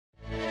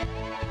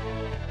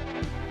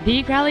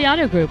The Crowley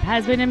Auto Group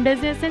has been in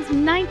business since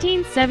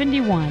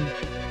 1971.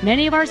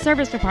 Many of our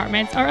service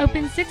departments are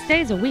open 6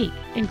 days a week,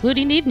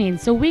 including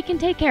evenings, so we can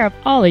take care of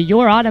all of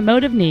your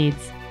automotive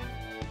needs.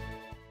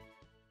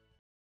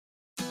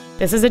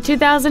 This is a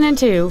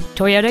 2002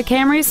 Toyota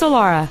Camry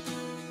Solara.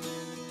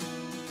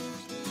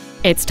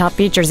 Its top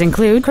features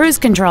include cruise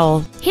control,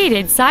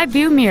 heated side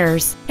view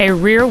mirrors, a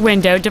rear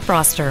window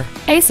defroster,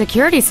 a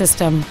security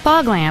system,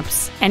 fog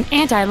lamps, an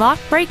anti-lock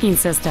braking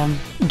system,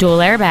 dual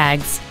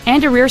airbags,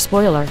 and a rear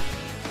spoiler.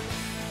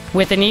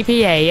 With an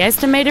EPA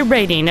estimated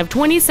rating of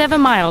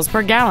 27 miles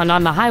per gallon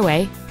on the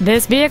highway,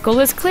 this vehicle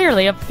is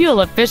clearly a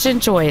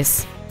fuel-efficient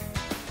choice.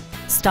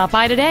 Stop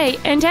by today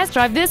and test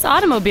drive this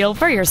automobile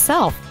for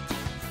yourself.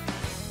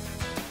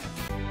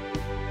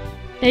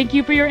 Thank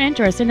you for your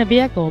interest in the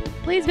vehicle.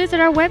 Please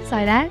visit our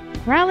website at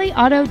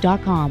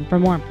crowleyauto.com for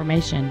more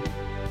information.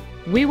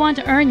 We want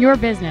to earn your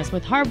business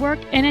with hard work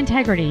and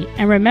integrity.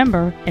 And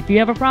remember, if you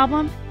have a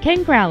problem,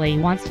 Ken Crowley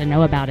wants to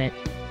know about it.